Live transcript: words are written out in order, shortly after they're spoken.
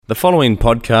The following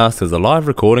podcast is a live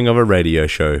recording of a radio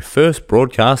show first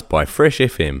broadcast by Fresh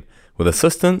FM with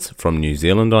assistance from New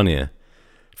Zealand On Air.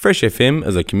 Fresh FM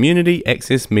is a community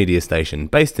access media station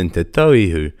based in Te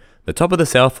Tauihu, the top of the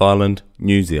South Island,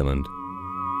 New Zealand.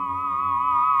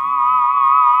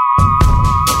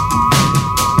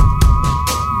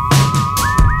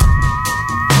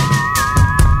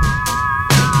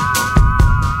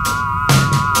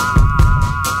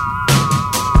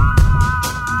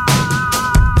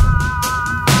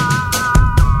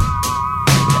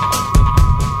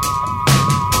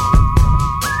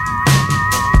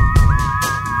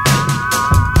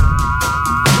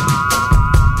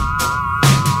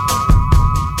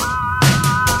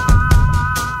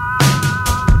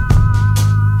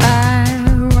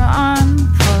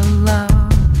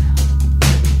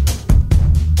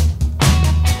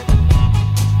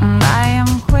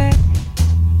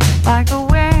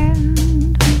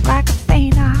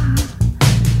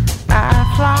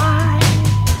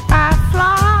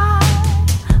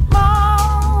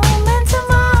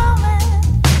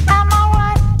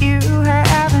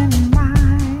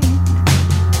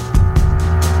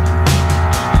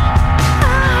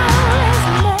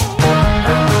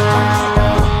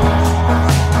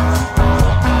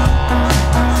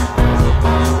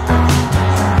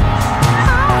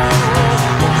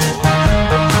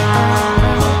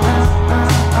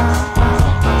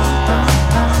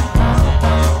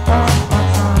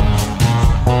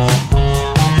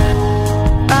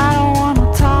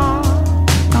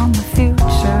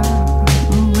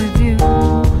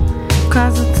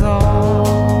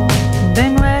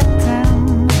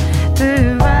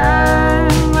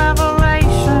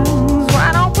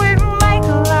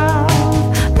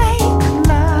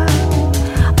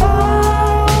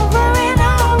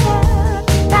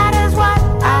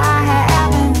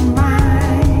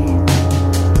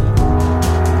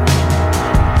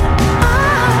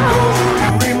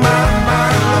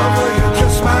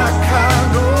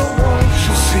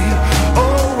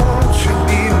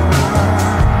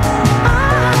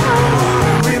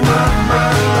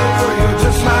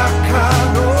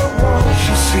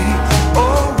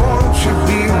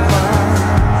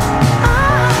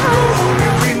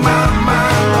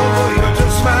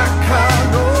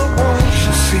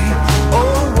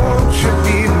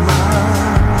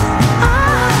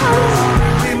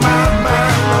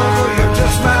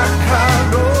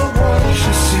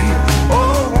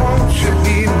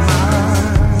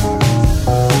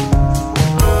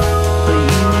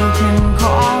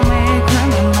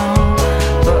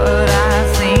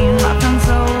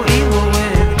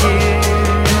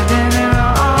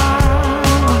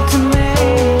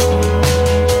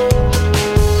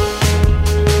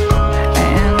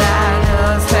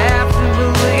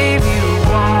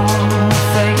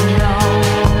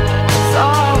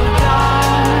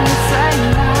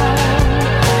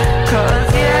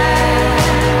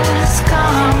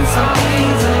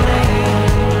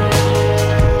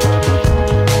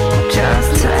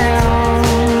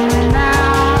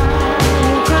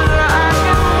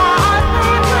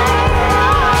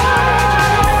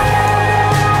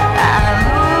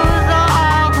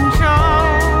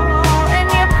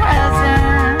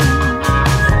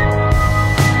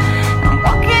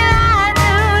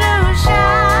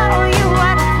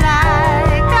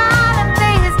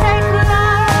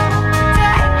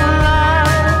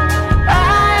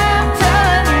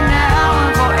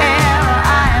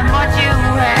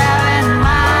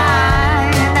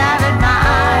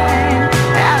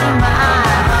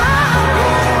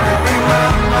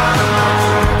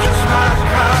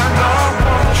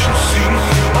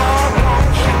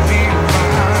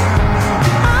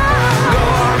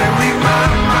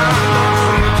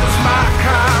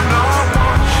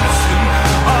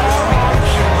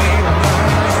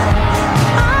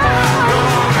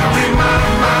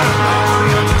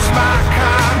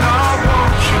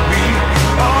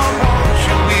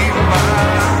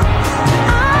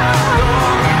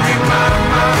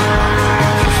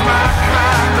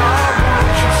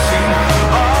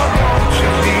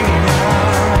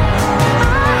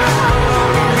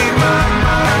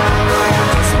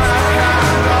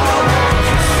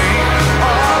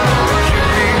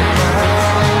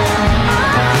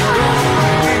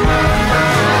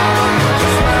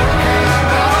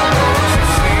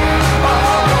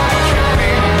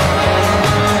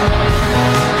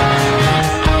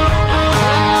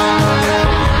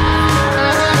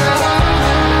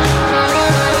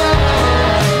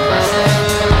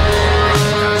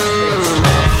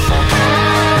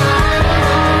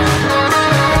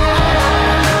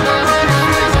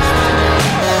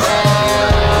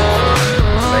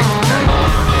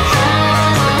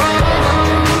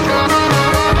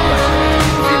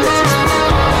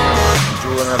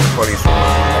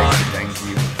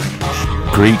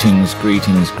 Greetings.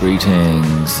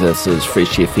 This is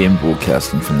Fresh FM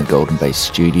broadcasting from the Golden Bay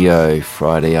studio,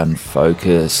 Friday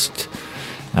Unfocused.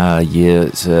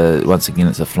 Once again,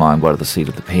 it's a flying by the seat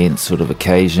of the pants sort of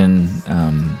occasion.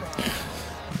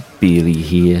 Barely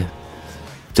here,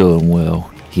 doing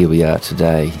well. Here we are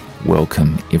today.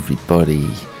 Welcome, everybody.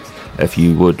 If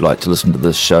you would like to listen to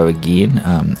this show again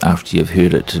after you've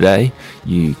heard it today,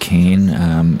 you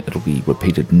can. It'll be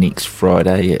repeated next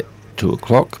Friday at 2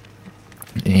 o'clock.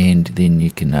 And then you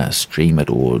can stream it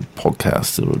or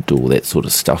podcast it or do all that sort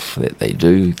of stuff that they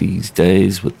do these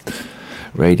days with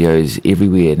radios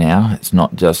everywhere now. It's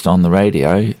not just on the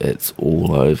radio, it's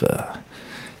all over.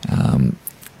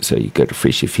 So you go to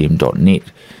freshfm.net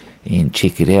and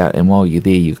check it out. And while you're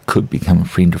there, you could become a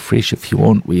friend of Fresh if you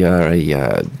want. We are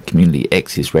a community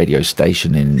access radio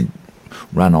station and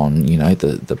run on,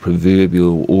 the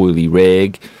proverbial oily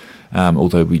rag,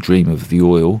 although we dream of the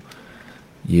oil.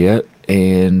 Yeah.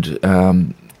 And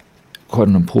quite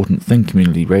an important thing,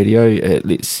 community radio. It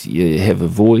lets you have a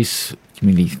voice,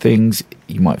 community things.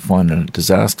 You might find a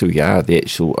disaster. We are the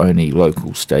actual only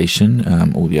local station.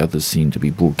 All the others seem to be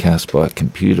broadcast by a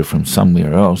computer from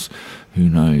somewhere else. Who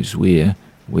knows where?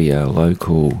 We are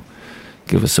local.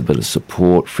 Give us a bit of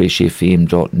support.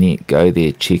 freshfm.net. Go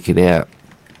there, check it out.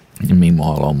 And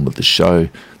meanwhile, on with the show.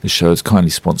 The show is kindly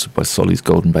sponsored by Solly's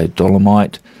Golden Bay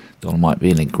Dolomite. Dolomite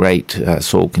being a great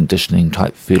soil conditioning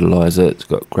type fertiliser. It's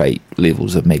got great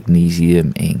levels of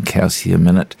magnesium and calcium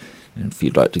in it. And if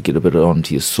you'd like to get a bit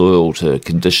onto your soil to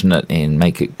condition it and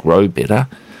make it grow better,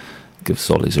 give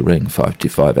Solly's a ring,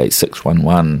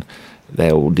 5258611.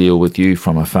 They'll deal with you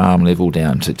from a farm level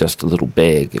down to just a little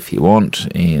bag if you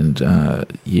want. And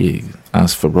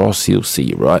ask for Ross, he'll see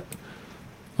you right.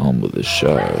 On with the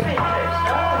show.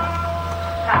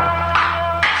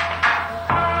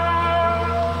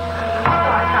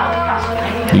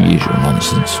 The usual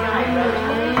nonsense.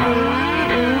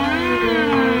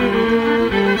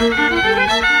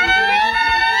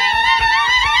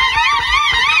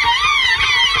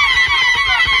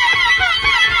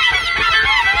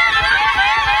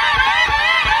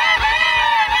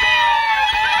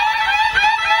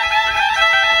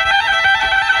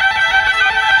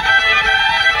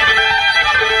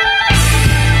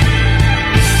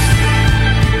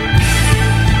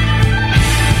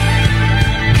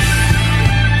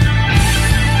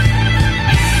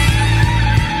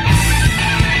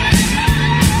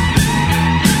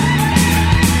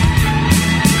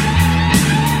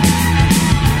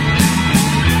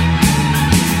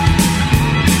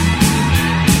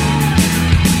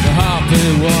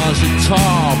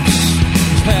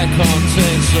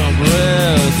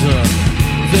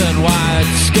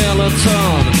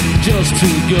 Just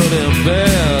too good in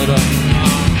bed.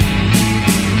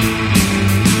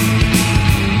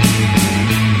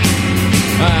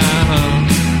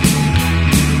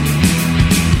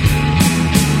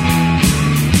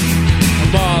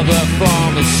 Mother from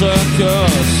the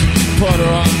circus put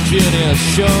her on junior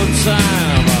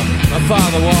showtime. My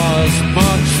father was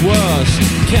much worse.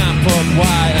 Can't put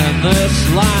Y in this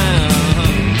line.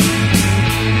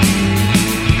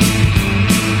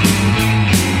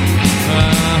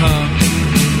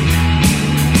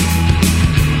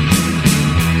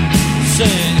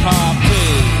 Sing happy,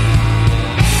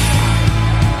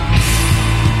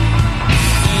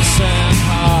 sing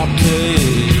happy.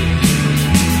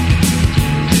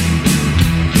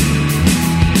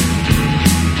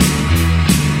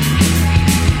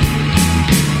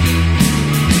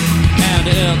 And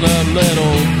in the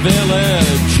little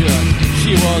village,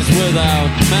 she was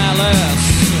without malice.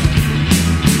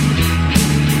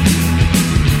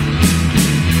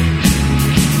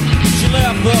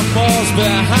 Left the falls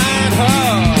behind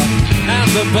her, and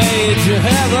the beige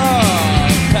heather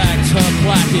packed her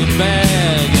placky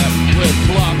bag with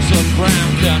blocks of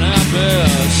brown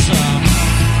cannabis.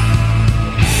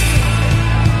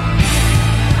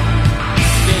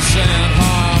 This ain't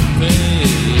happy.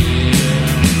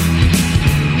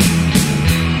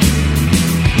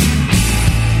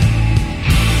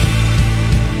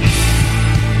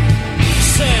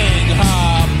 Sing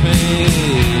happy.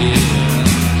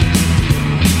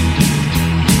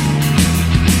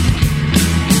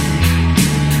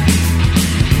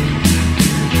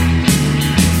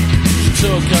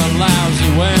 Took a lousy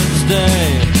Wednesday,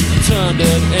 turned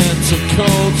it into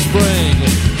Cold Spring.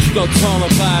 She got taller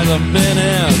by the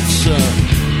minute.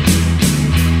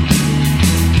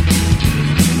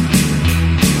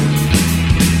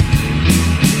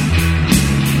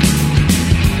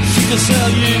 She can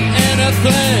sell you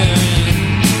anything.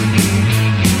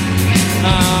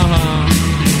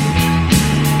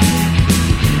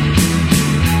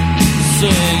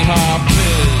 Sing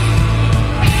happy.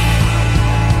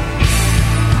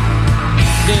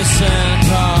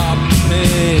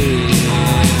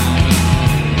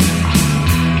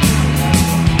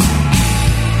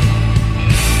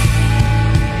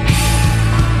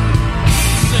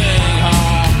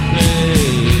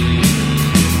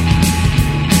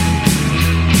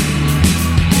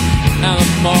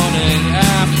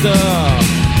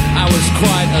 was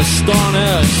quite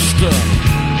astonished.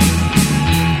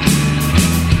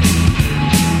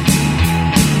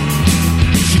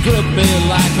 She gripped me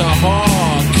like a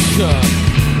hawk.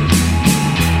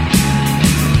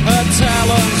 Her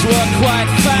talons were quite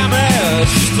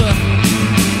famished.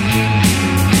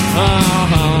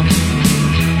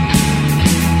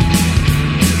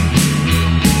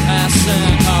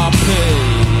 S-N-R-P.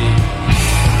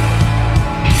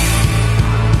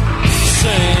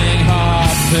 Sing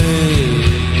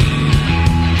happy.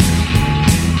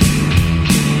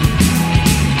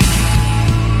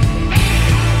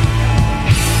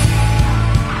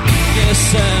 Yes,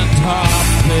 and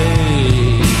happy.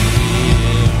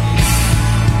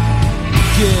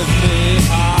 Give me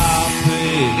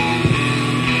happy.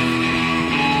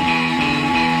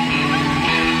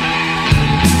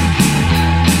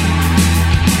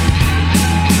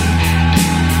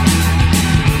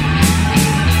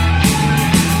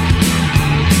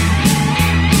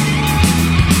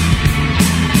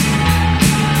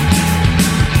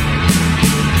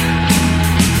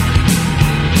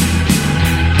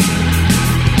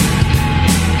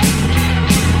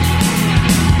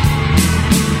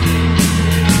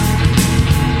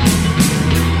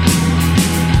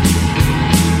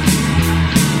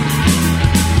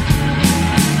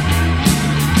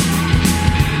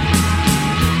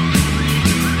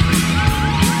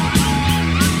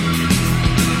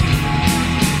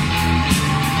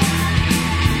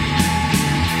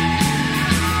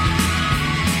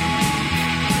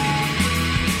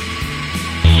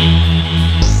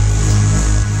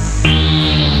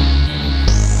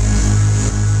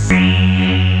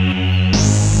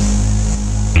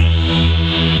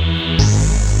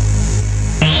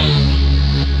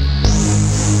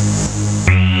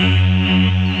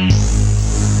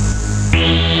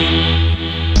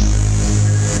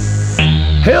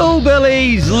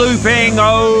 Hillbillies looping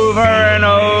over and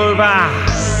over.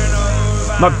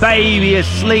 My baby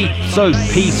asleep, so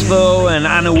peaceful and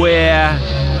unaware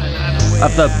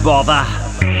of the bother.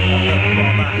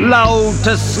 Lulled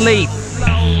to sleep,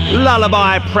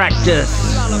 lullaby practice.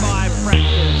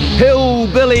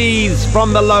 Hillbillies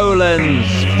from the lowlands,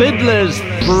 fiddlers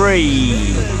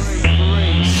free.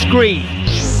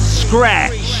 Screech,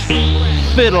 scratch,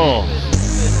 fiddle.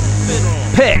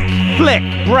 Pick, flick,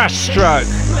 brushstroke,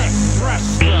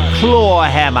 claw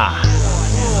hammer,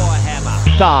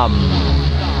 thumb.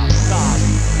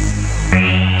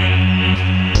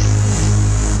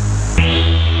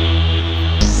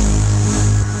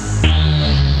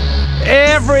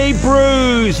 Every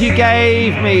bruise you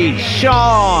gave me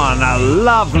shone a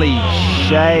lovely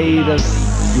shade of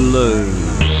blue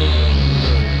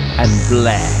and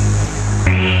black.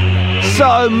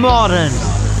 So modern.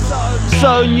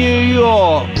 So New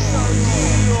York,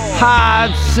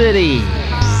 hard city,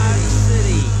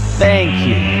 thank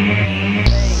you.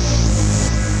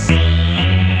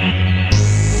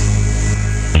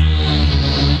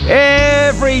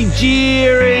 Every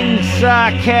jeering,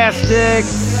 sarcastic,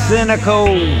 cynical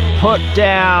put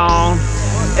down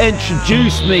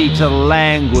introduced me to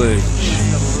language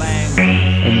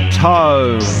and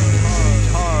tone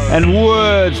and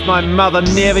words my mother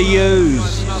never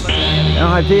used. And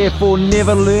I therefore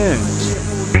never learned.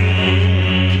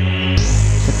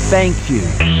 So thank you.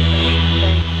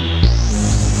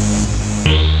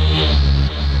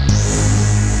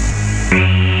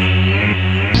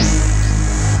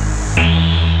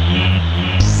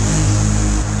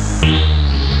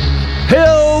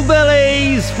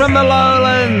 Hillbillies from the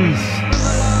lowlands,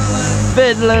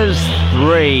 fiddlers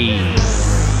three.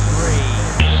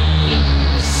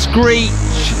 Screech,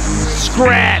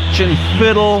 scratch and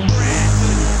fiddle.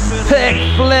 Pick,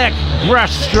 flick,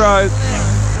 brushstroke.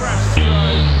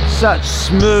 Such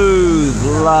smooth,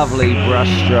 lovely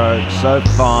brushstrokes, so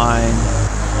fine.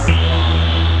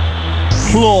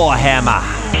 Claw hammer.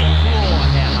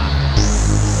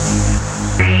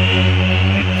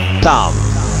 Thumb.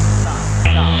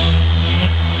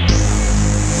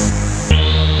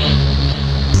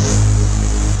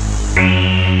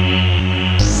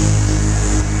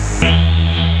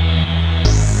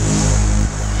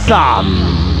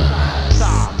 Thumb.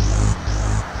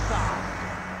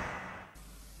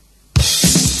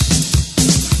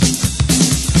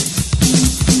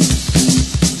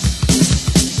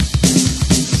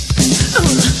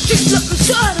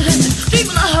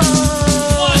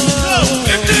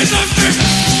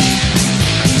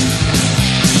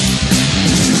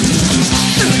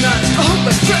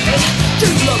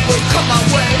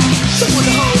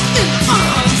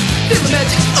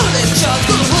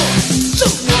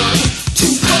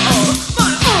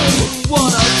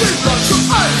 Wanna drink lots so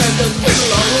I had to feel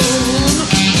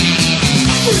alone.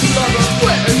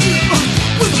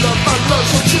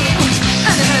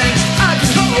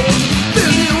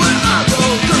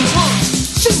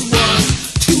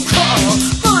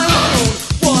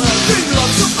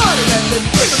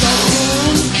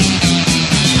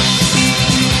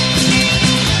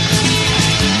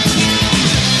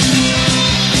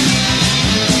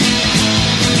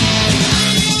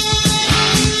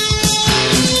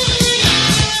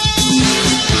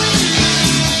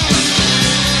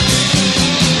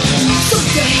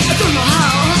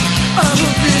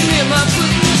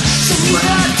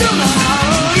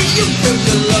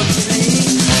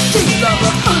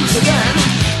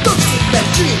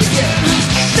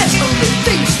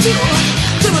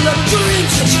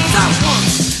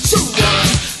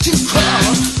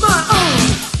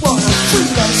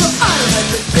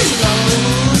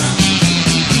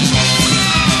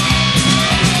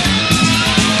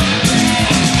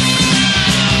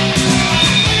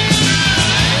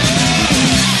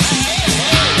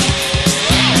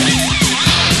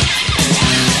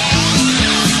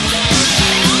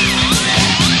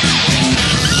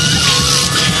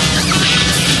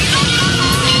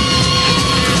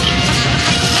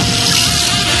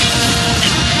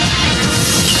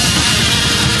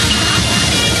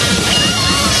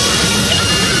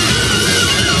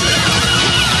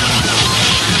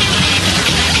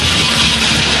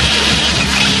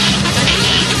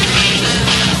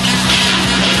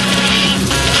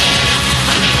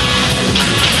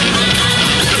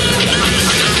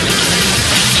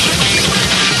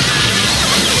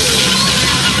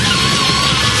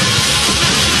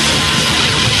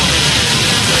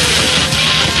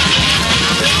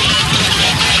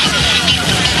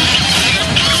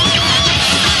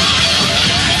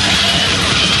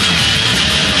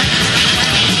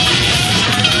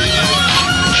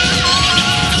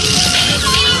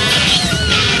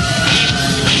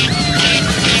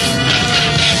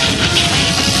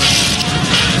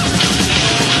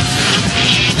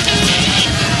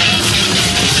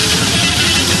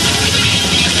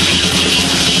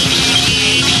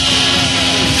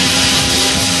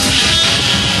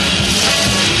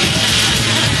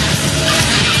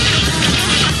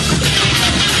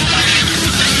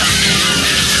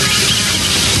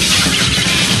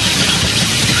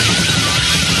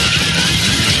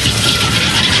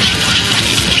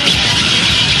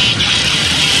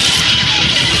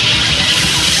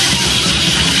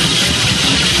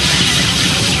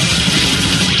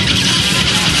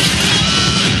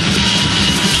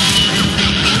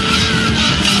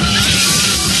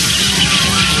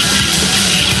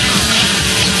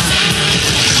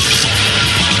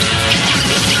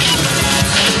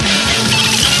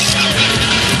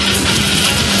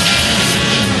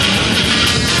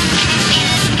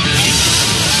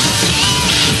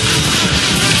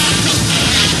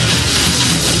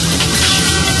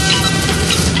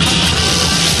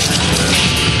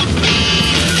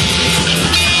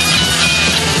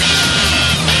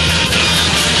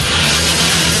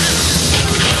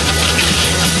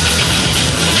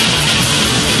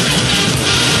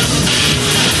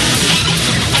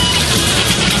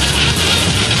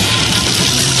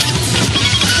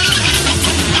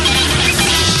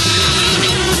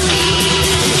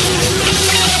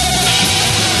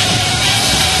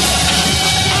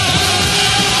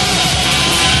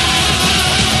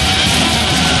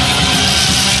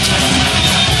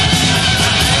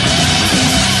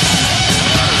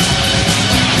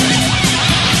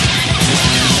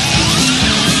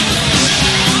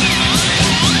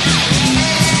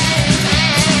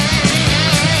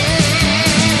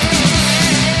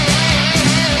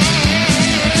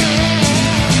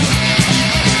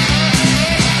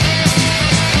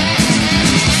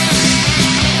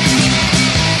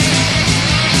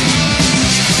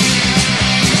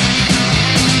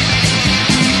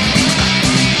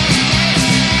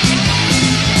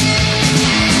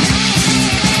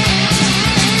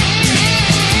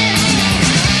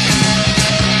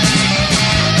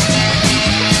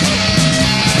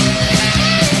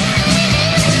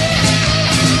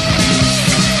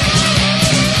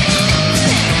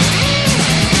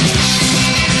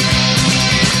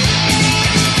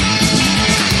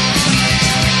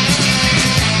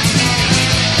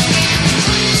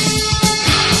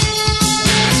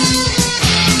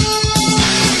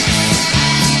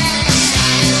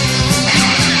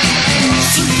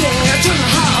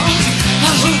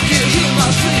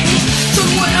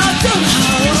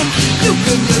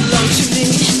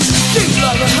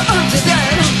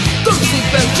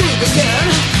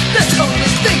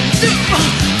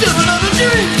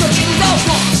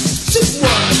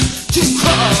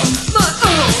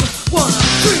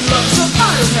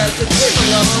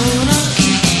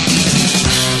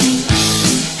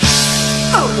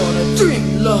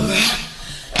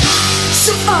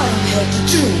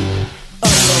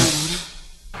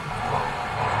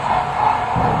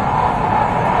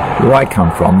 Where I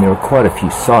come from, there are quite a few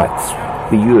sites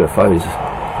where UFOs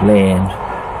land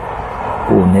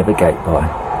or navigate by.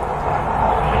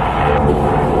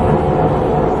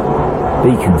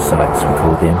 Beacon sites, we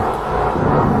call them.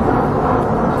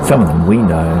 Some of them we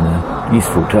know and are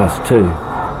useful to us too.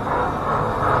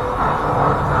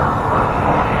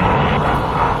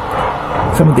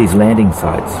 Some of these landing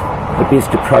sites are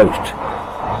best approached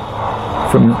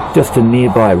from just a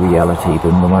nearby reality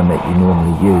than the one that you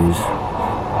normally use.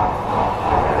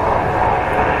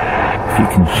 If you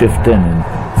can shift in and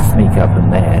sneak up in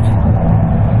that,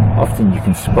 often you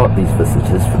can spot these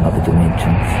visitors from other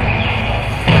dimensions.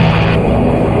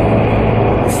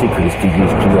 The secret is to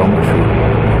use geometry.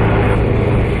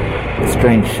 The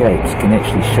strange shapes can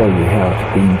actually show you how to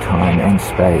beam time and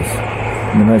space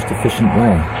in the most efficient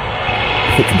way.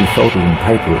 If it can be folded in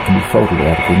paper, it can be folded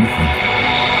out of anything.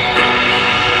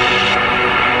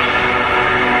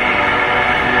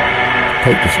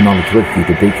 Take this knowledge with you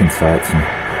to beacon sites and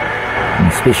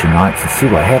on special nights and see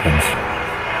what happens.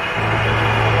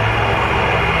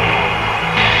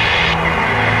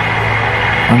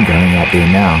 I'm going out there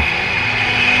now.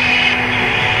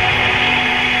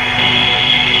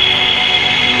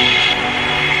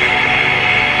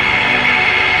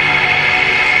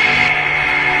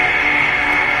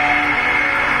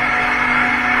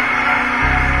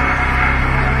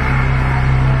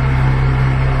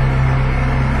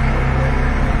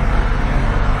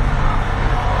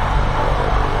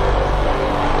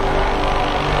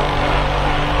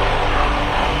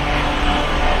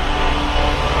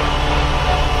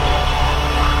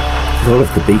 All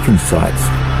of the beacon sites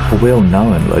are well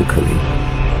known locally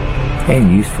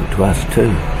and useful to us too.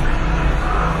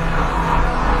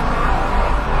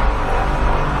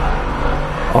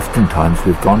 Oftentimes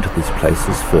we've gone to these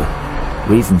places for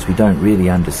reasons we don't really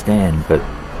understand, but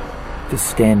just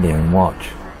stand there and watch.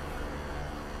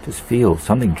 Just feel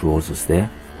something draws us there.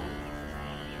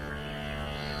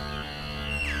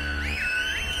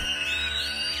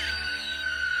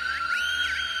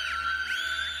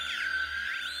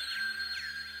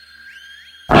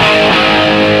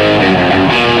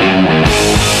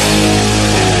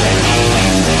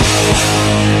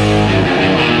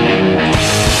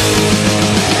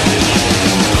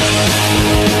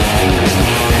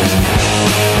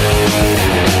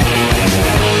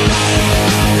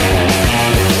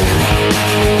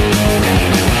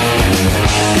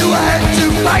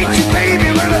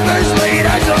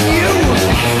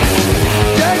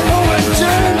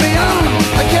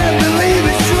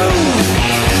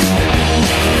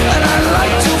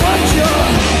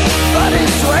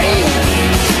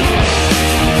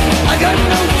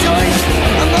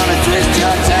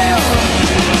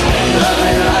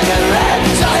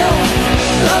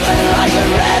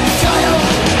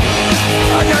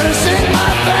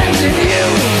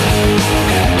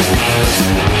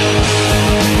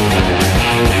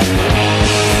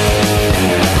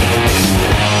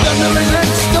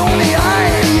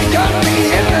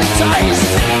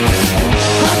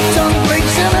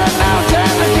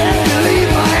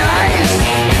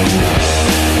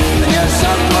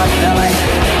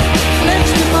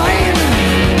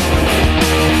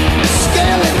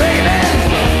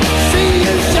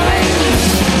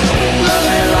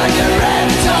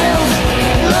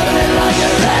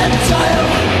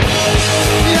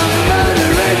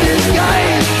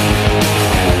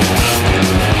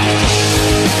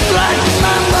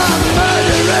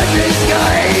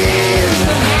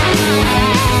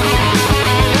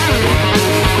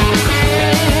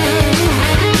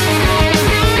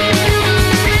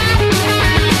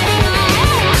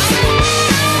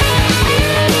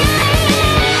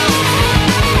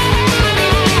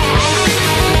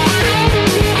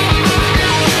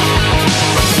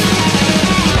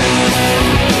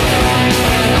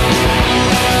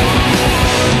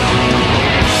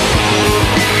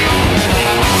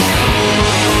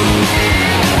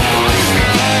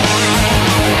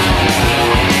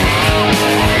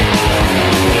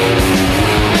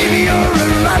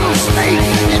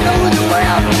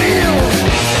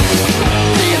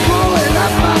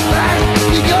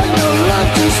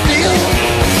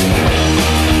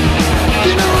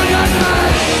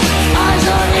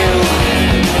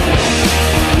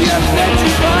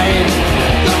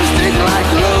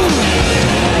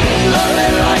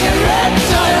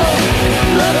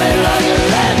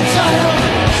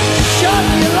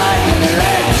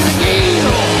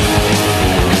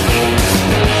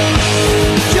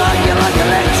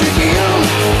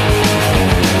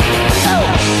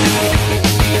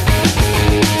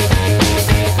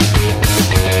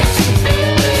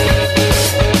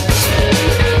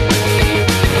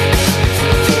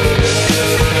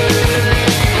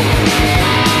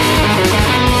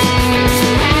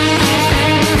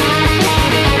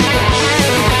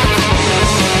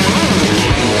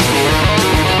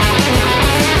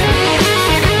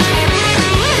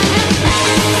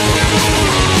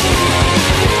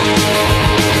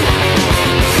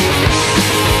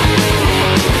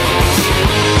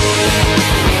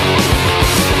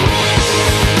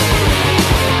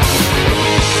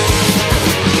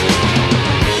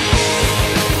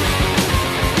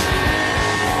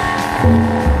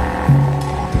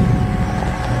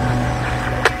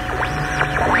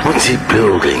 What's he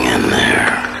building in there?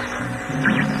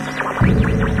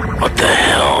 What the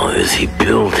hell is he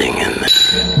building in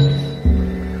there?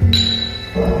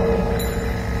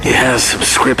 He has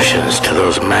subscriptions to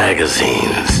those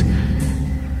magazines.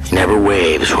 He never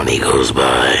waves when he goes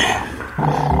by.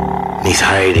 He's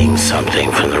hiding something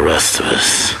from the rest of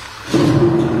us.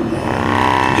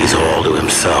 He's all to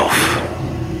himself.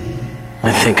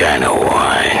 I think I know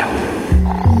why.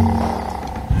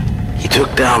 He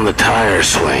took down the tire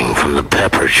swing from the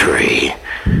pepper tree.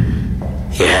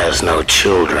 He has no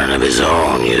children of his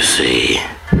own, you see.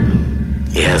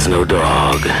 He has no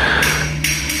dog.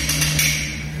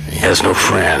 He has no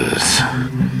friends.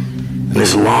 And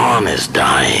his lawn is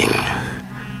dying.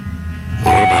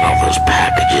 What about all those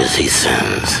packages he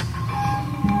sends?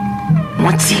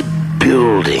 What's he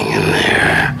building in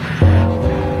there?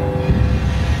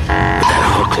 With that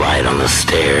hook light on the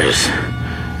stairs.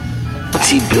 What's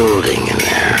he building in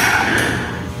there?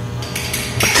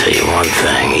 I'll tell you one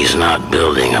thing, he's not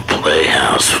building a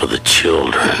playhouse for the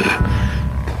children.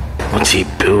 What's he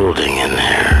building in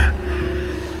there?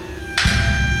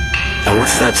 And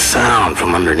what's that sound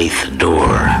from underneath the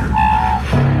door?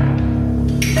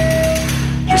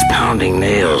 He's pounding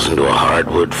nails into a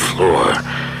hardwood floor.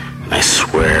 And I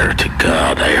swear to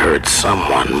God I heard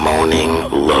someone moaning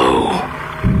low.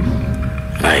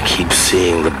 And I keep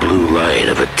seeing the blue light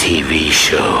of a TV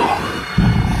show.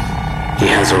 He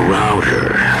has a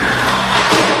router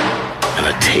and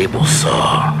a table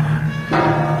saw.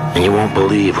 And you won't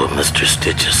believe what Mr.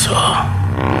 Stitches saw.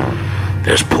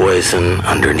 There's poison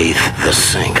underneath the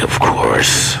sink, of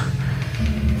course.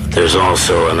 But there's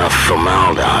also enough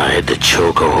formaldehyde to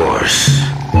choke a horse.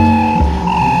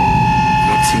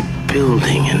 What's he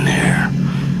building in there?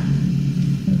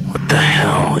 What the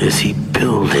hell is he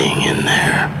building in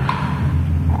there?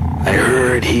 I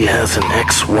heard he has an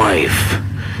ex-wife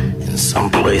in some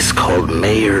place called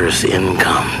Mayor's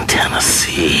Income,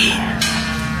 Tennessee.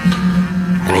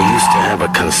 And he used to have a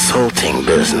consulting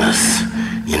business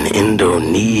in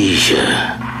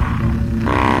Indonesia.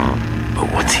 But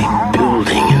what's he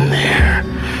building in there?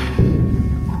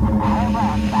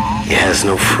 He has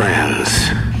no friends,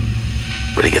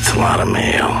 but he gets a lot of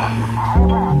mail.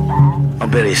 I'll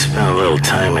bet he spent a little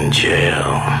time in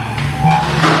jail.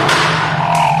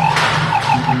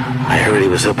 I heard he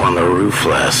was up on the roof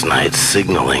last night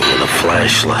signaling with a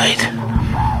flashlight.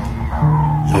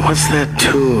 And what's that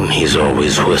tune he's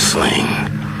always whistling?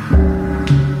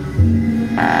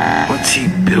 What's he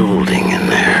building in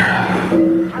there?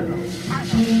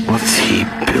 What's he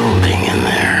building in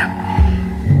there?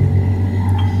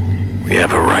 We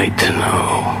have a right to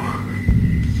know.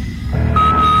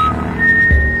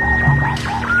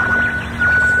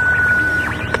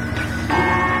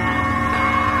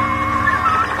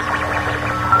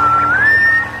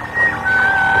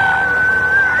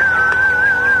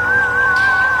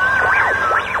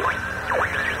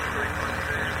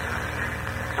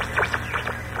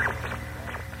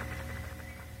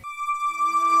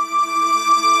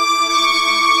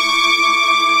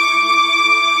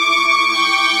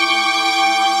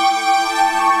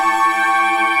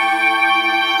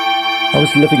 I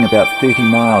was living about 30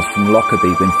 miles from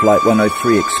Lockerbie when Flight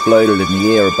 103 exploded in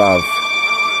the air above.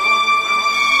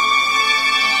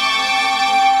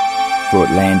 For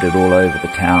it landed all over the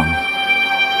town.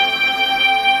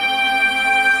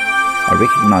 I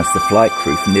recognised the flight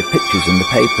crew from their pictures in the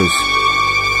papers.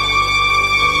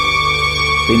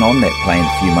 Been on that plane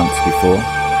a few months before.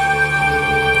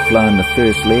 Flown the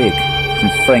first leg from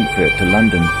Frankfurt to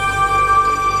London.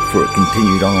 Before it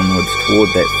continued onwards toward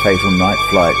that fatal night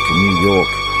flight to New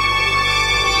York.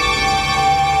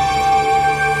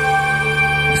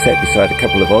 I sat beside a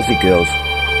couple of Aussie girls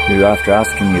who, after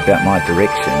asking me about my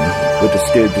direction, were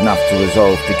disturbed enough to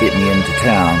resolve to get me into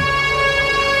town.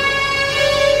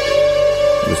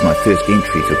 It was my first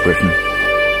entry to Britain.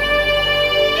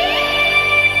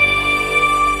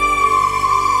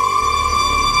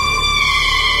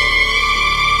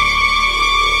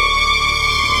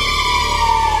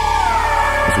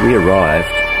 As we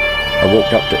arrived, I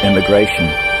walked up to immigration,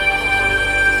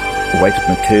 awaited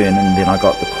my turn, and then I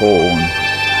got the call and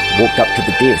walked up to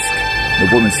the desk. The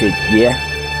woman said, "Yeah?"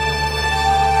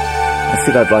 I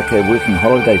said, "I'd like a working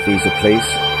holiday visa, please."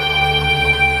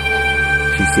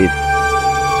 She said,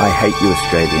 "I hate you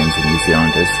Australians and New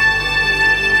Zealanders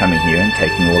coming here and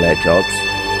taking all our jobs."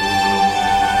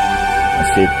 I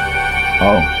said,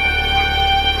 "Oh."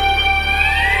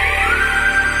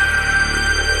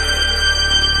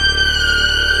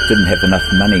 Didn't have enough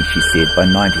money, she said, by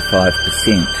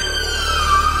 95%.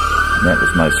 And that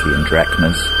was mostly in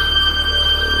drachmas.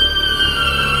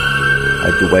 I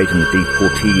had to wait in the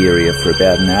deportee area for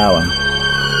about an hour.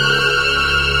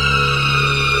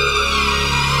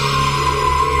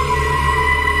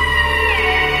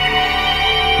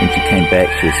 When she came back,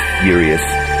 she was furious.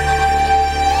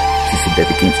 She said that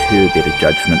against her better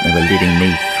judgment, they were letting me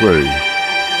through.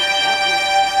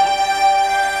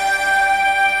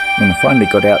 When I finally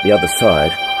got out the other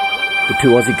side, the two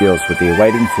Aussie girls were there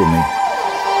waiting for me.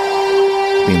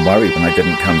 I'd been worried when I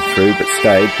didn't come through, but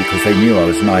stayed because they knew I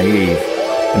was naive,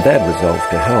 and they had resolved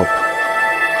to help.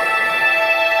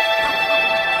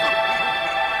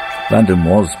 London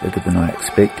was bigger than I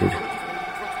expected,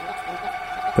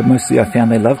 but mostly I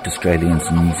found they loved Australians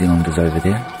and New Zealanders over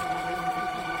there.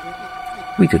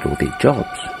 We did all their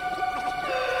jobs.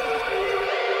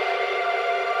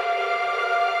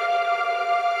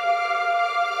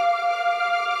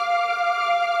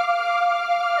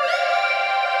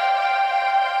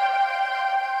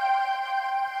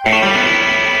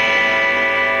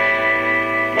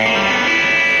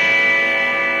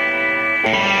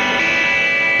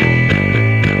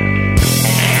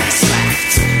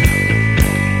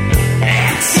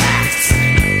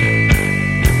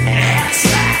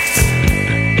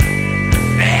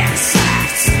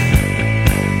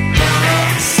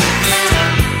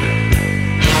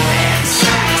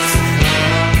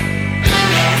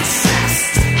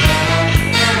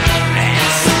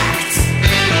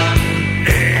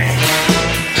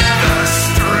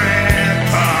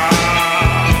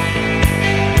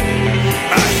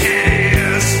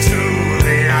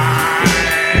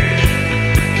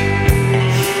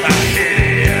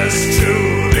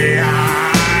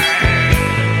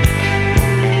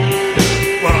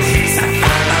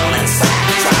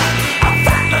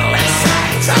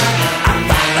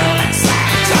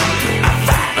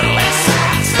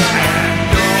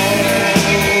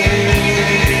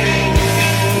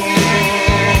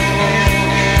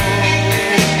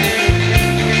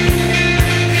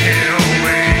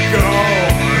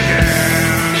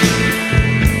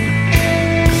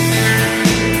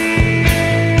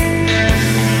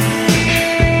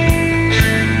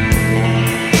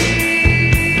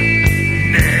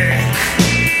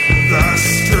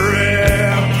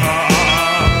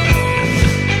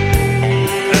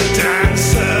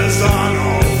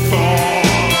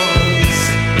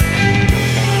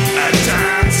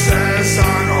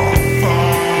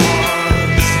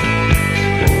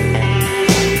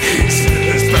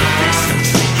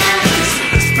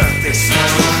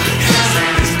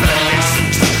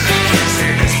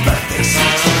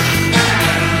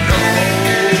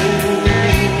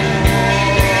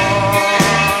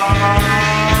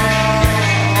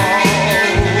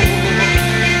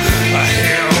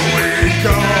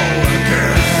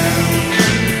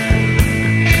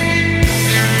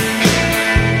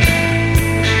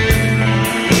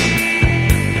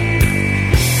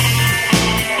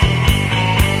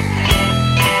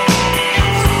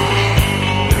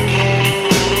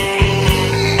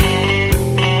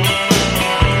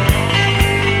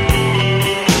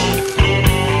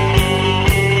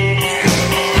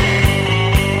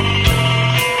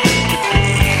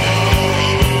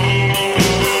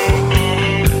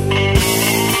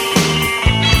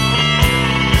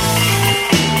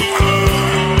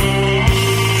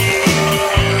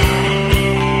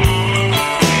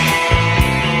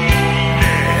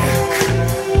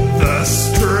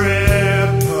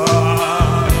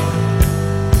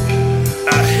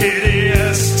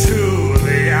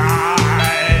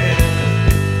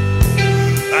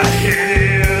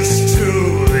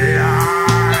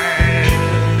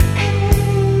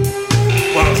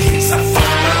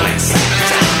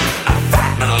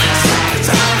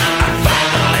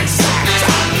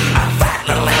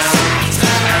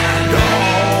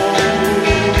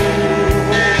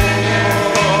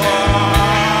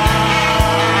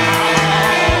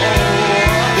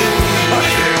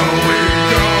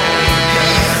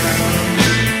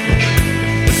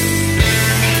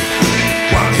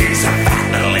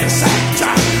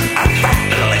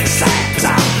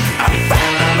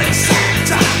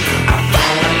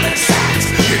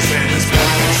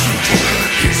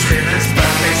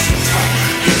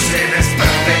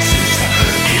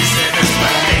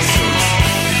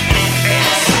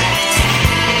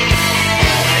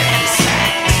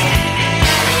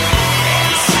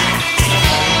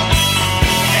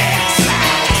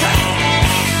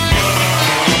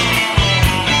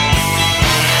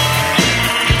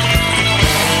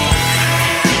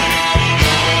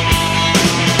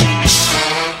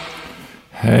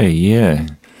 Hey, yeah.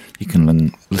 You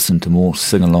can listen to more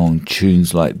sing-along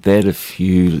tunes like that if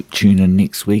you tune in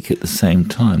next week at the same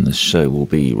time. This show will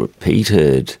be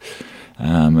repeated.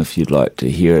 If you'd like to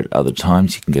hear it other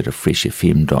times, you can go to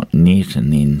freshfm.net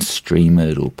and then stream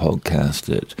it or podcast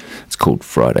it. It's called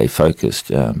Friday Focused,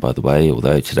 by the way,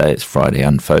 although today it's Friday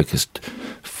Unfocused,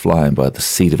 flying by the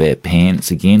seat of our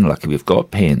pants again. Lucky we've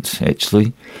got pants,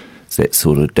 actually. It's that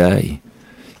sort of day.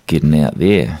 Getting out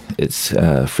there. It's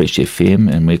Fresh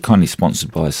FM, and we're kindly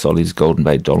sponsored by Solly's Golden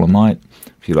Bay Dolomite.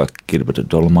 If you'd like to get a bit of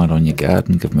dolomite on your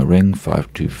garden, give them a ring,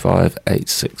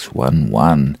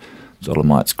 525-8611.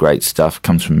 Dolomite's great stuff,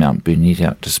 comes from Mount Burnett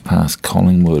out just past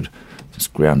Collingwood,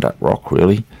 just ground up rock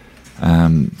really.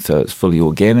 So it's fully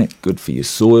organic, good for your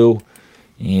soil,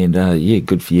 and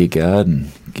good for your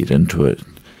garden. Get into it.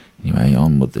 Anyway,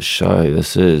 on with the show.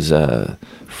 This is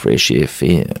Fresh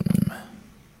FM.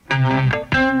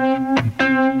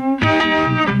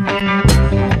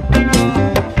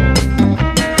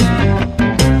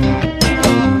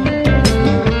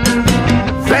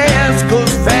 Fast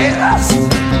goes fast,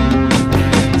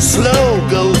 slow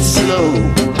goes slow.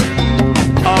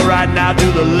 All right, now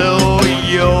do the low,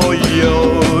 yo,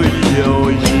 yo, yo,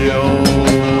 yo.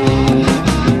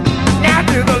 Now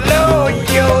do the low,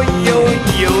 yo, yo,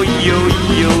 yo, yo,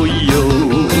 yo, yo.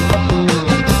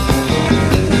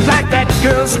 Like that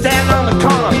girl standing on the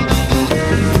corner,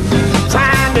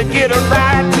 trying to get a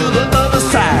ride to the other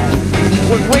side.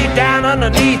 Was way down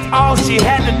underneath, all she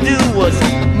had to do was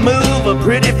move her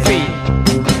pretty feet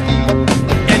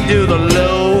and do the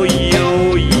low,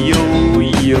 yo, yo,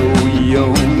 yo,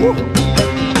 yo.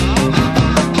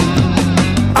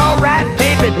 All right,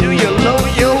 baby, do your low,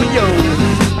 yo, yo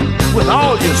with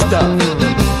all your stuff.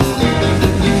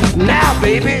 Now,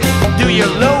 baby, do your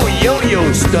low, yo,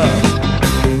 yo stuff.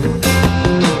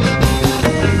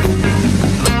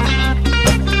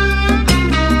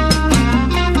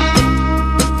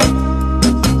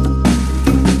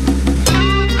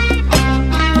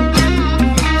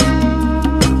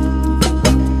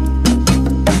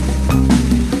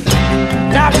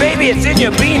 It's in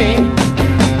your beanie,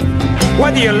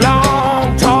 whether you're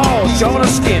long, tall, short, or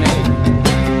skinny.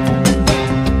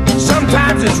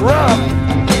 Sometimes it's rough.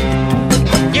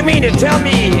 You mean to tell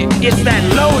me it's that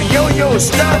low yo-yo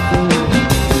stuff?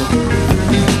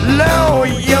 Low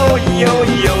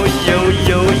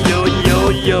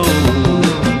yo-yo-yo-yo-yo-yo-yo.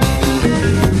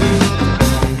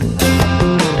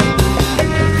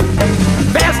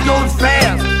 Fast goes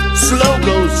fast, slow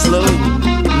goes slow.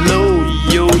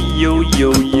 Yo, yo,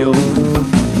 yo, yo.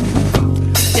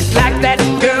 It's like that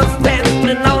girl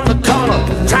standing on the corner,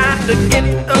 trying to get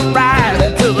a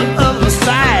ride to the other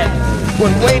side.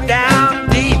 When way down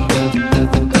deep,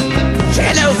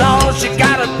 she knows all she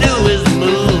gotta do is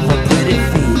move her pretty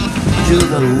feet to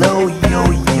the low, yo,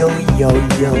 yo, yo,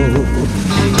 yo.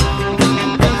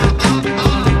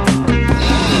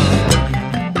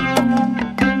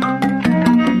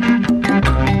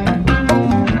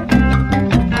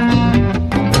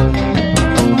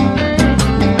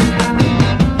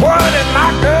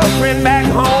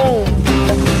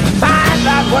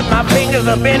 What my fingers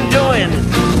have been doing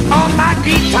on my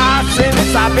guitar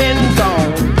since I've been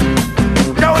gone.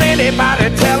 Don't anybody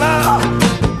tell her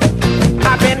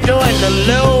I've been doing the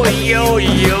low, yo,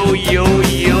 yo, yo,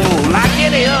 yo, like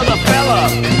any other fella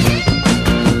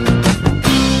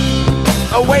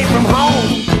away from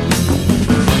home,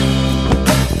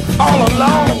 all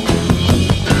alone.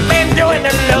 Been doing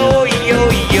the low, yo,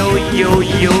 yo, yo,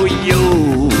 yo,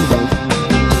 yo.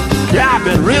 Yeah, I've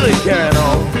been really carrying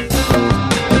on.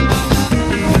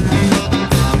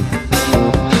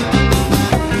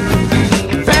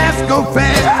 Go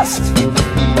fast,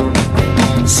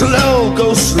 slow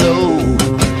go slow.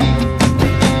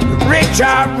 The rich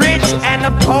are rich and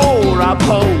the poor are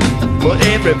poor, but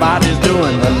everybody's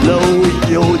doing the low,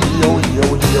 yo, yo,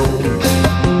 yo, yo.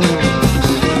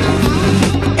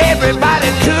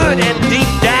 Everybody could, and deep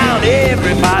down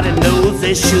everybody knows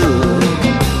they should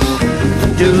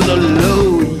do the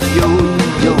low, yo,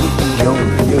 yo, yo,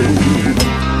 yo.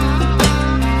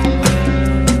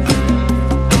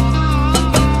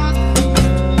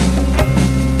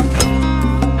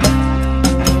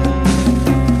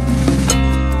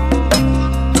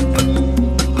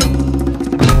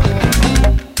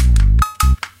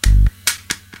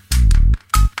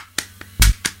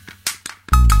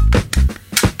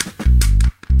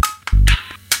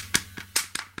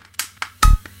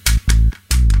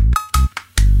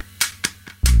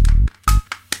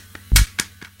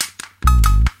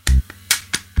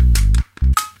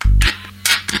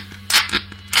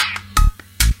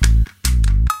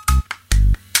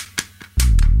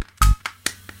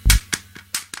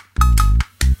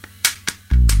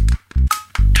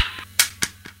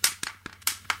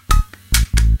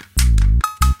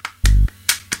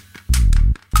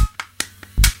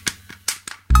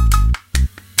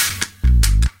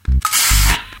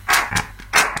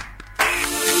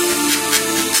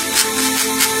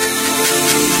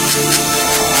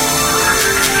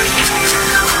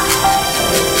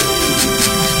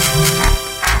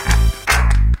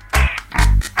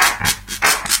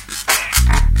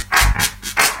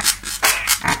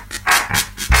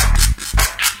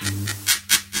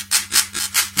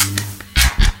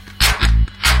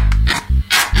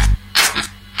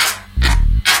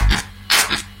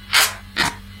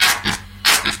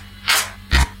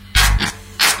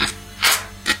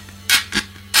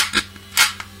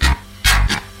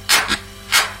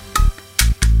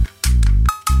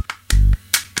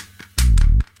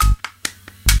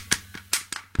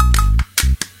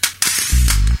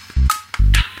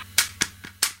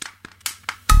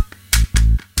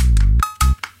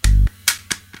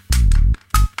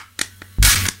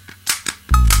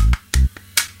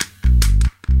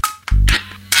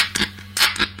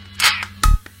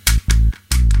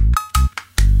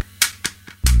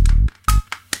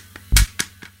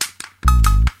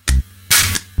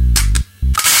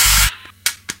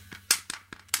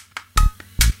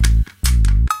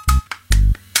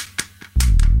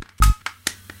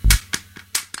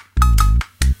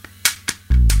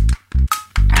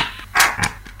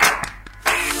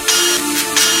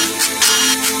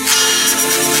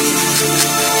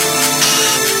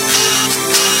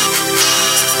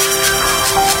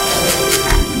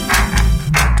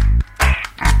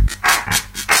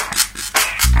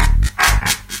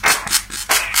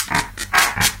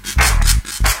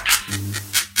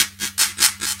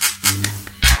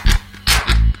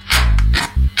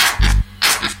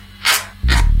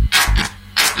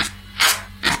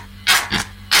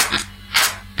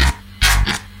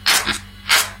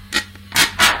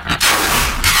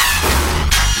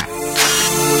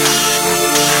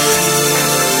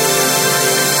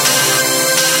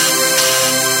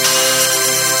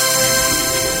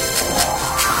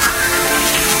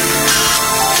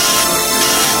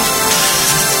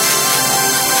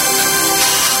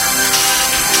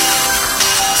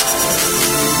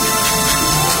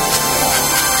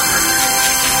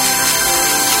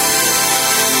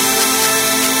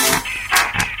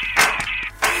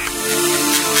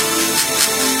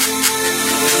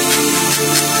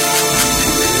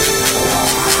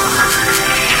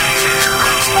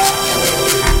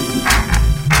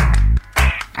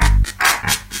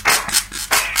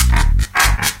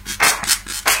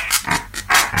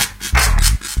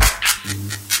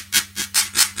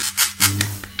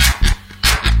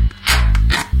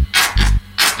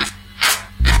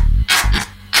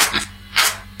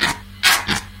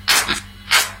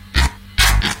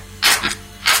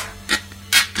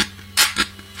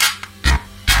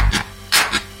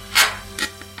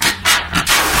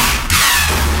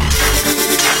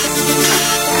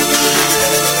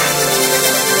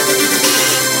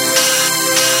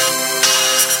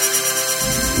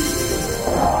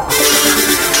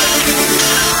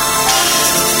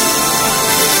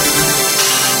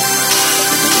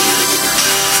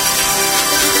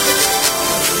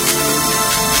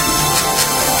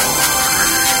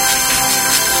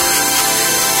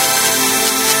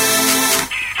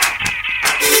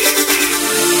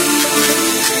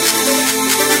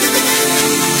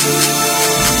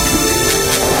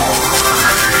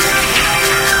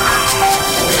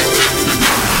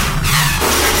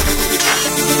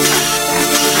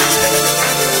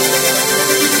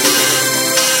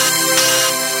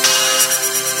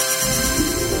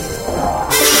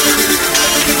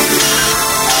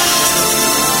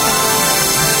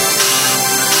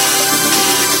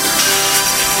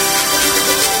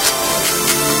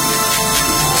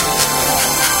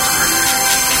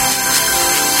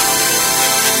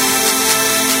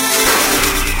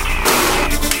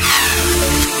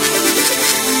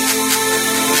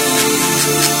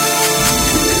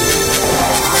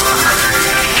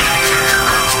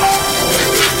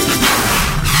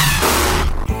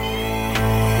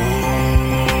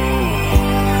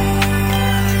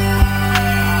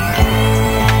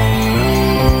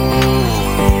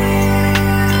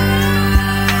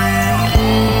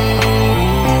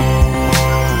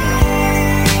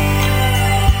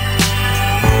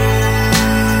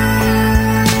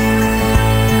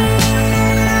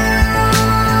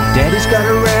 Daddy's got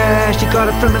a rash, he got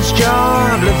it from his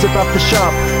job. Lives above the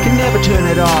shop, can never turn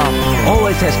it off.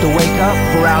 Always has to wake up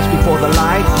 4 hours before the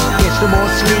light. Gets no more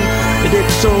sleep, but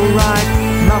it's alright.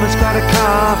 Mama's got a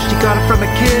cough, she got it from a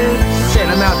kid.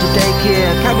 Sent him out to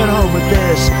daycare, coming home with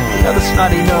this. Another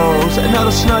snotty nose,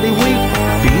 another snotty week.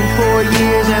 Been 4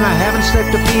 years and I haven't slept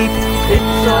a peep.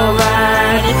 It's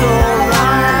alright, it's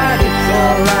alright, it's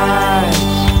alright.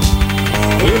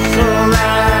 It's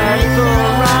alright, it's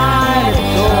alright,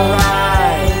 it's alright.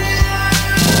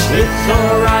 It's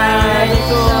alright,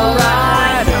 it's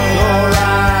alright, it's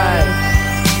alright.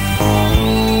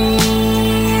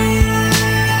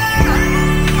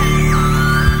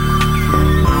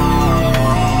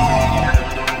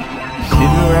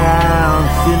 Sitting around,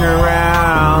 sitting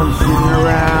around, sitting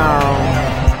around.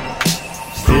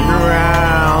 Sitting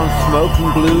around,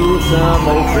 smoking glue with some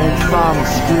old French from the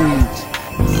street.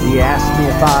 He asked me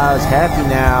if I was happy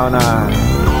now, and I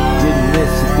didn't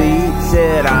miss a beat.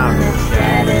 Said I'm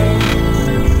ecstatic,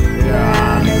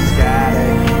 yeah, I'm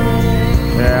ecstatic,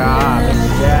 yeah, I'm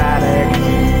ecstatic,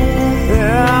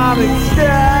 yeah, I'm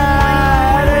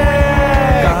ecstatic.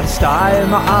 Got a sty in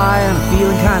my eye and I'm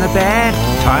feeling kinda bad.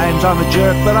 Times I'm a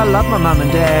jerk, but I love my mum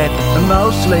and dad. And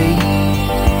mostly,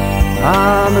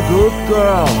 I'm a good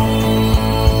girl.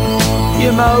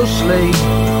 Yeah, mostly,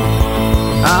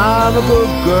 I'm a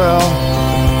good girl.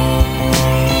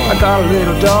 I got a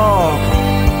little dog.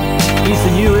 He's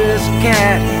the newest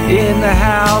cat in the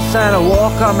house, and I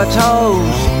walk on my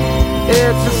toes.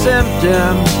 It's a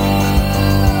symptom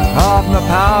of my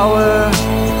power.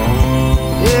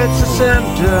 It's a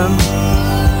symptom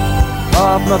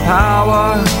of my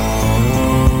power.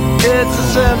 It's a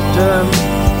symptom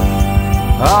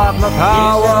of my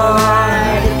power.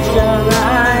 It's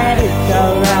alright, it's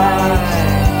alright.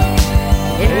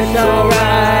 It's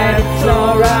alright, it's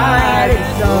alright,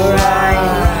 it's alright.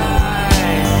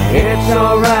 It's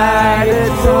alright,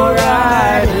 it's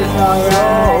alright, it's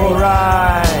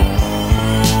alright.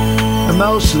 And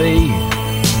mostly,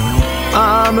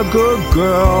 I'm a good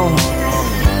girl.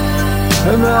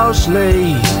 And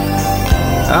mostly,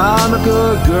 I'm a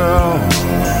good girl.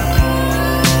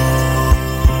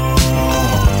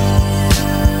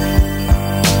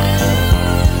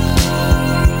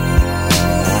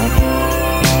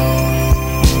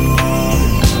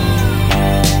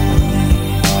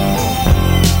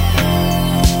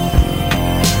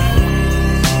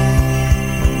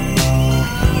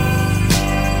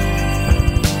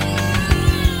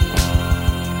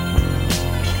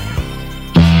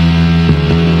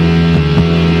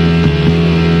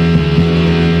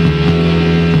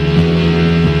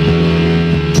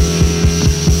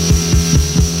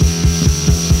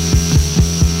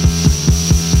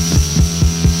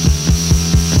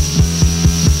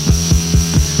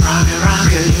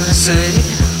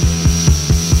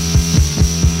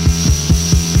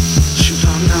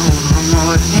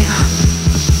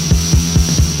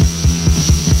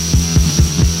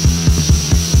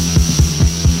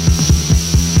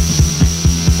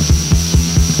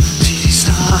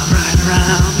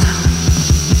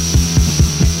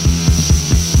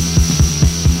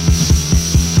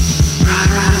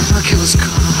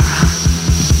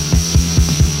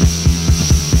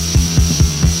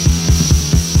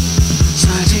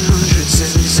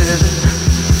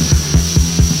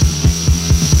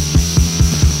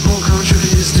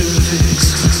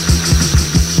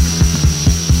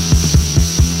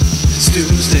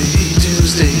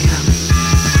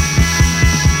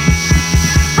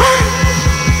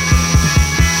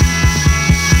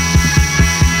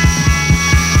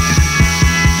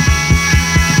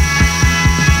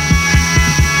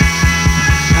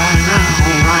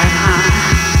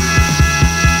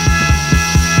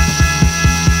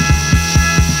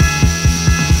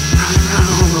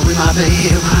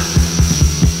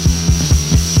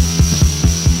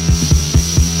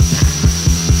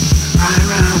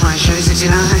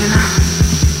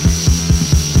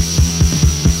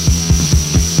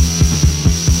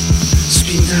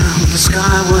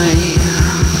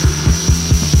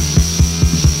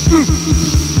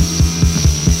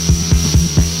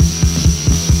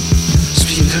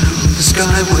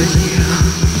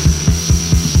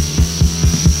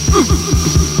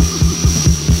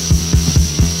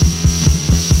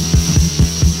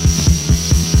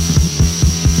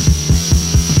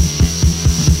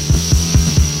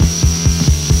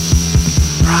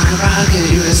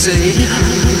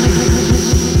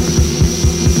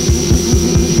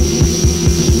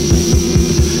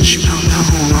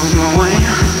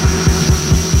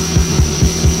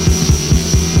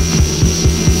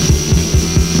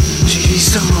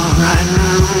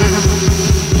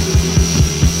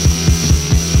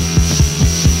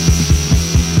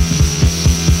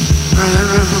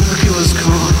 the killer's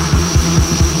corner.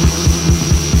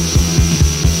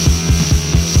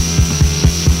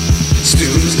 It's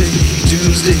doomsday,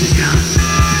 doomsday.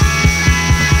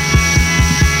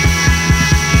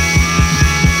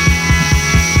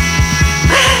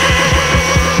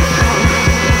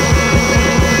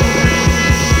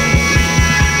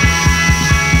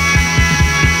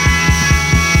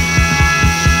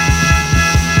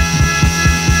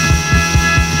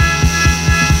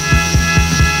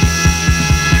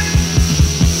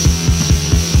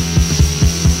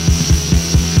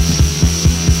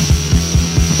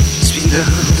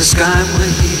 The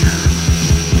skyway,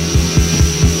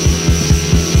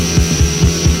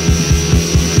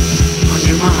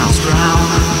 100 miles per hour.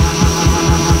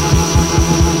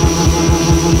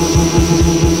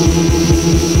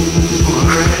 Gonna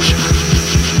crash,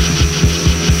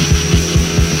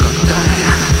 gonna die.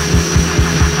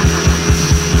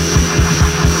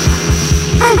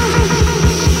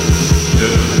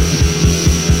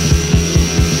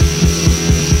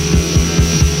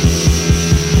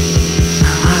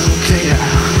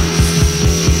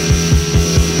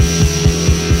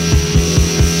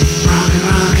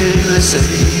 Say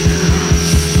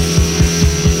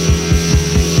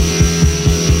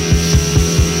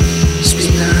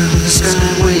speed down the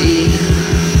skyway.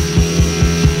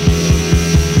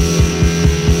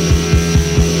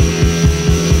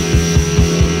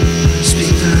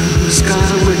 Speed down the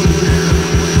skyway.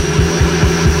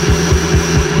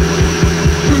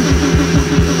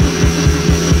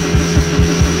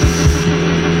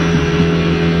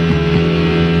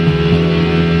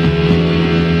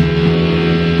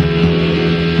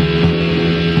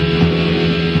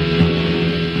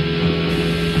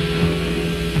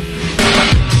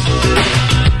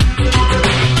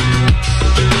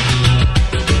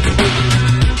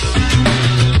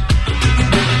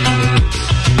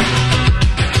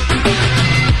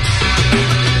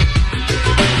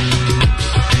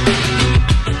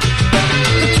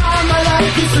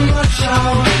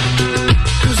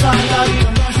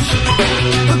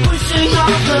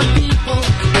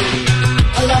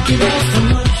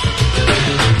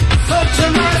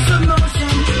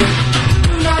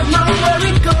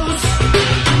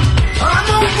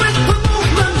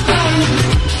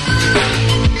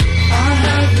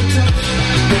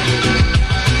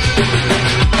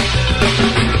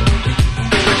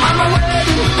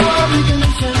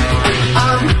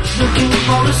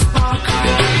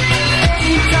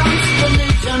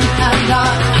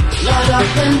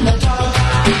 In the dark,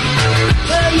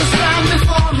 where you stand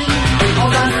before me, all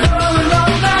that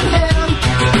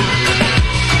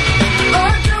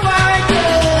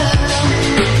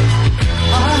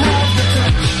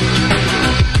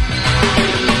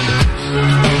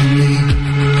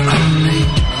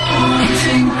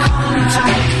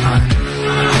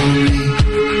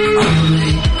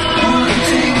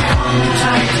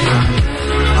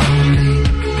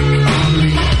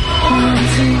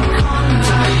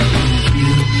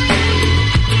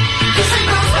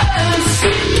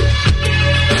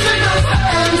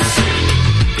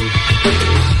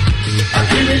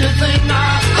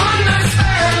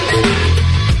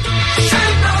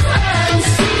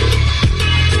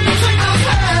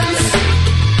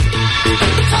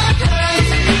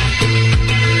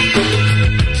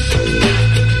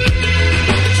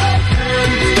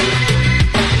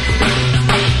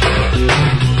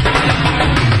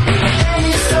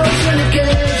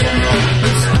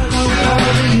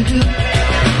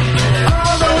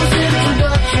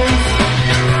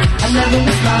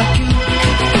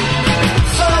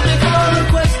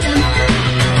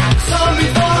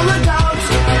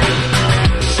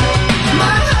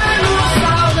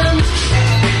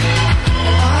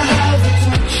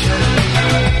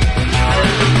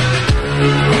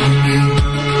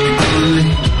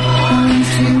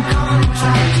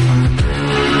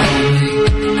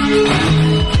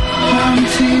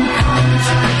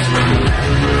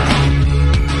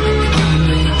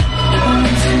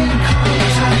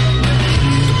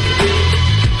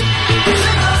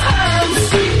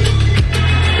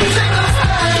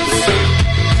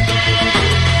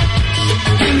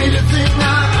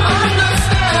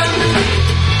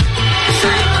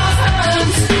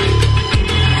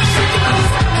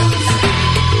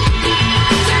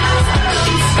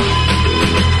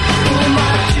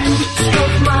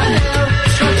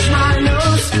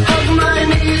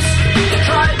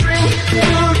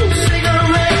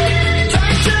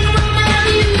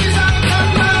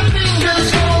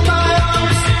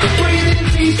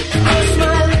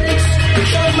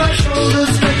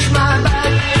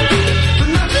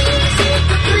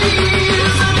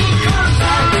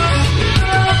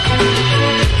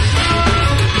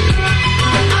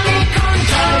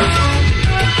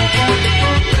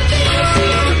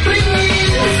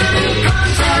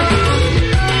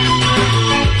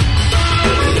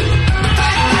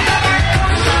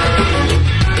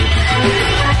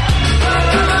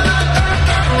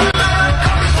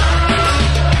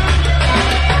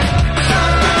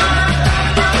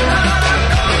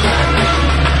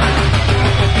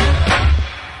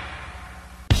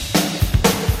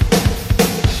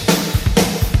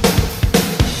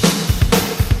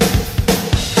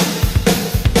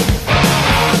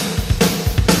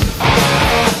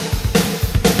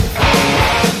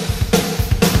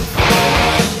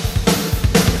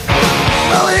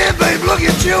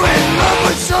get you in love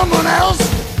with someone else.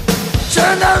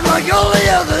 Turned out like all the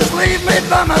others, leave me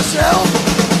by myself.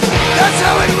 That's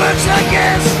how it works, I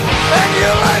guess. And you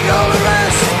like all the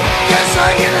rest. Guess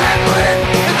I can handle it,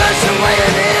 and that's the way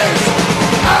it is.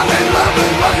 I'm in love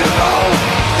with rock and roll.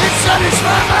 It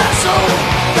satisfies my soul.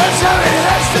 That's how it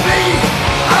has to be.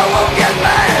 I won't get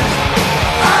mad.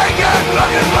 I got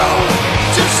rock and roll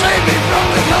to save me from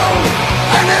the cold.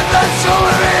 And if that's all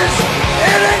there is,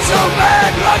 it ain't so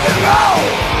bad, rock and roll.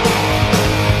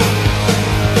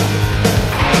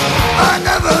 I've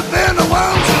never been the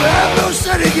one to have no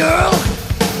steady girl.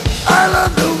 I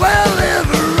love the way I live,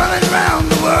 running round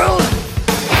the world.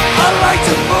 I like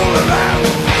to fool around,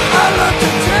 I love to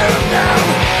tear them down.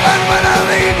 And when I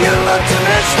leave, you love to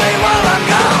miss me while I'm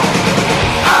gone.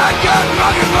 I got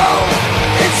rock and roll,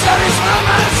 it satisfies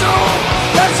my soul.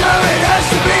 That's how it has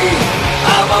to be,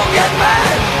 I won't get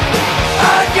mad.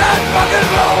 I got rock and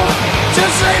roll to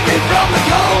save me from the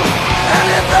cold. And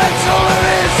if that's all there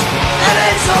is, it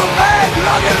ain't so bad,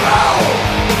 rock and roll.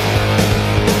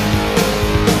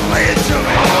 Play it to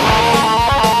me.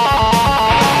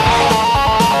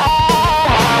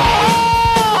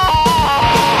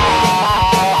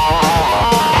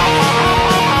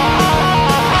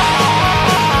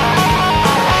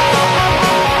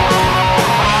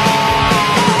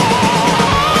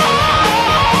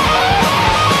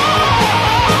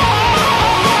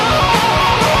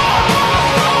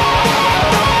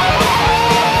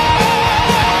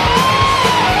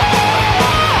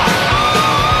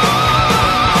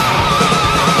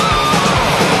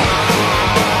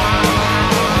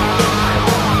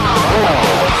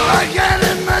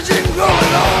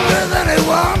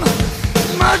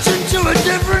 A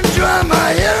different drum,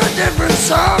 I hear a different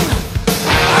song.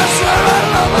 I swear I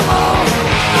love them all.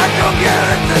 I don't care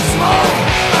if they're small,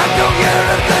 I don't care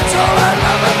if they're tall, I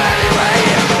love them anyway.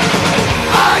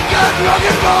 I got rock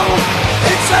and roll,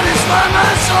 it satisfies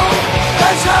my soul.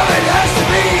 That's how it has to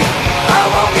be, I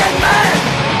won't get mad.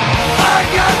 I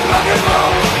got rock and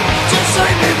roll to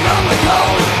save me from the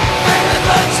cold. And if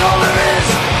that's all there is,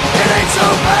 it ain't so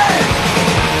bad.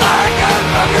 I got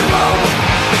rock and roll,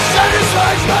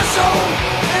 satisfies my soul.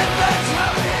 If that's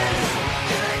how it is,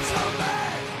 it ain't so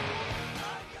bad.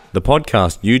 The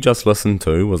podcast you just listened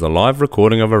to was a live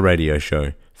recording of a radio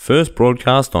show, first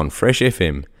broadcast on Fresh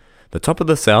FM, the top of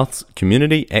the South's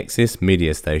community access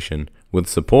media station, with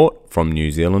support from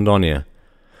New Zealand On Air.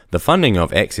 The funding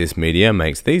of Access Media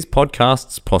makes these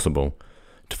podcasts possible.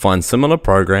 To find similar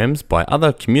programs by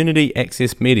other community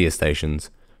access media stations,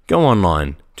 go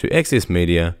online to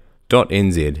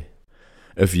accessmedia.nz.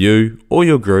 If you or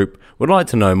your group would like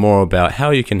to know more about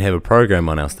how you can have a program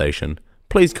on our station,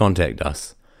 please contact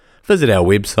us. Visit our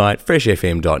website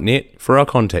freshfm.net for our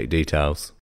contact details.